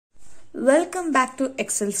Welcome back to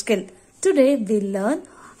Excel skill. Today we learn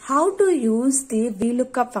how to use the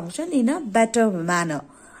vlookup function in a better manner.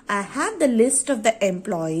 I have the list of the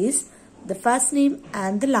employees, the first name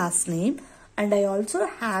and the last name, and I also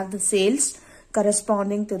have the sales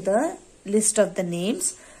corresponding to the list of the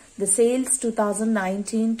names. The sales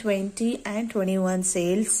 2019, 20 and 21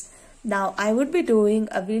 sales. Now I would be doing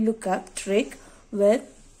a vlookup trick. With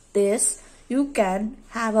this you can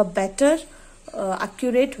have a better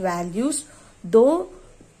accurate values, though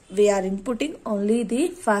we are inputting only the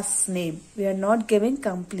first name. We are not giving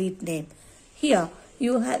complete name. Here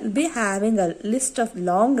you will be having a list of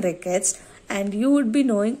long records and you would be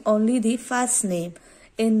knowing only the first name.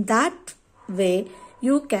 In that way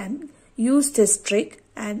you can use this trick,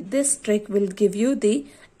 and this trick will give you the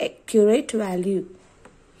accurate value.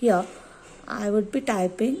 Here I would be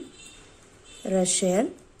typing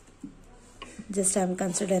Rachel. Just I am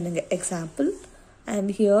considering an example, and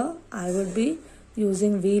here I would be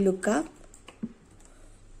using vlookup.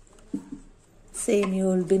 Same, you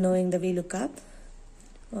will be knowing the vlookup.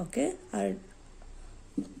 Okay,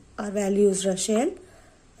 our value is Rachel,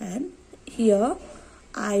 and here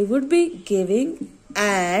I would be giving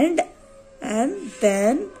and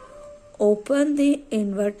then open the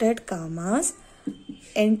inverted commas,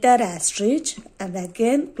 enter asterisk, and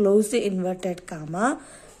again close the inverted comma,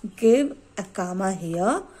 give a comma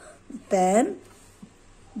here, then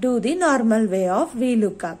do the normal way of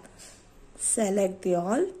vlookup. Select the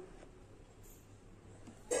all,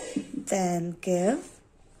 then give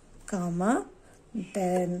comma,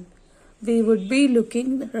 then we would be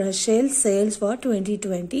looking Rachel sales for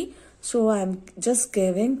 2020, so I am just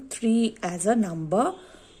giving 3 as a number,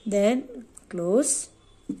 then close,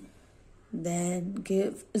 then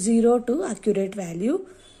give 0 to accurate value.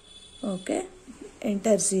 Okay,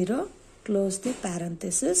 enter 0, close the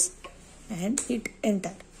parenthesis and hit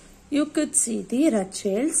enter. You could see the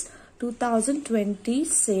Rachel's 2020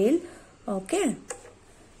 sale. Okay,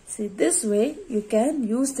 see, this way you can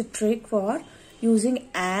use the trick for using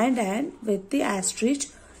and with the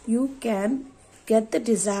asterisk you can get the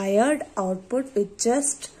desired output with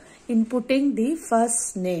just inputting the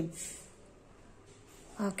first name.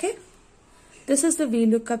 Okay, this is the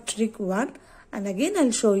vlookup trick 1, and again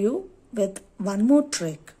I'll show you with one more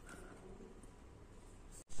trick.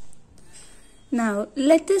 Now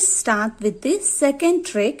let us start with the second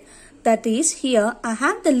trick. That is, here I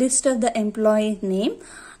have the list of the employee name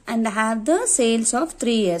and I have the sales of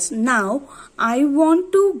 3 years. Now I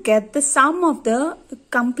want to get the sum of the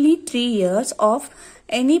complete 3 years of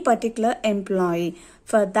any particular employee.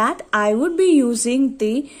 For that I would be using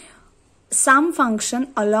the sum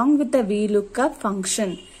function along with the vlookup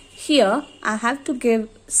function. Here I have to give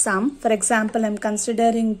sum. For example, I am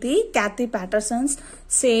considering the Kathy Patterson's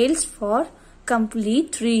sales for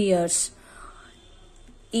complete 3 years,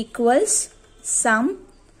 equals sum,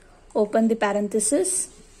 open the parenthesis,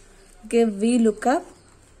 give vlookup,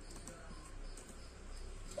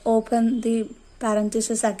 open the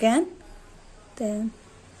parenthesis again, then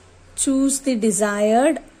choose the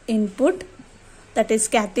desired input, that is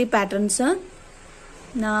Kathy Patterson.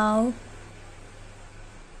 Now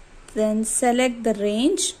then select the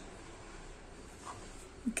range,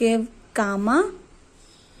 give comma,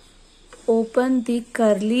 open the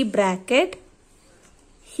curly bracket.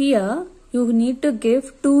 Here you need to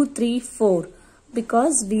give 2, 3, 4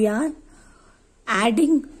 because we are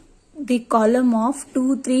adding the column of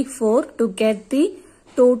 2, 3, 4 to get the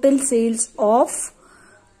total sales of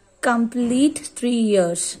complete 3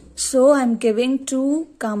 years. So I am giving 2,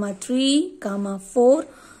 3, 4,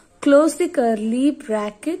 close the curly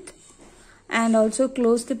bracket and also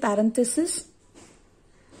close the parenthesis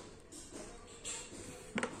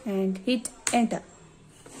and hit enter.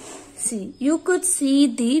 See, you could see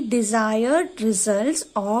the desired results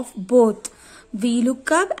of both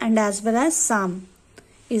vlookup and as well as sum.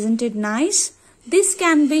 Isn't it nice? This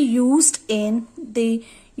can be used in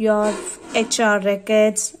your HR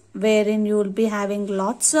records, wherein you will be having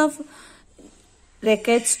lots of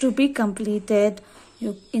records to be completed.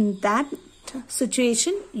 In that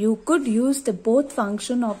situation you could use the both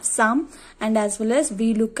function of sum and as well as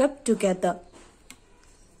vlookup together.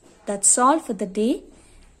 That's all for the day.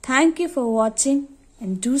 Thank you for watching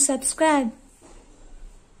and do subscribe.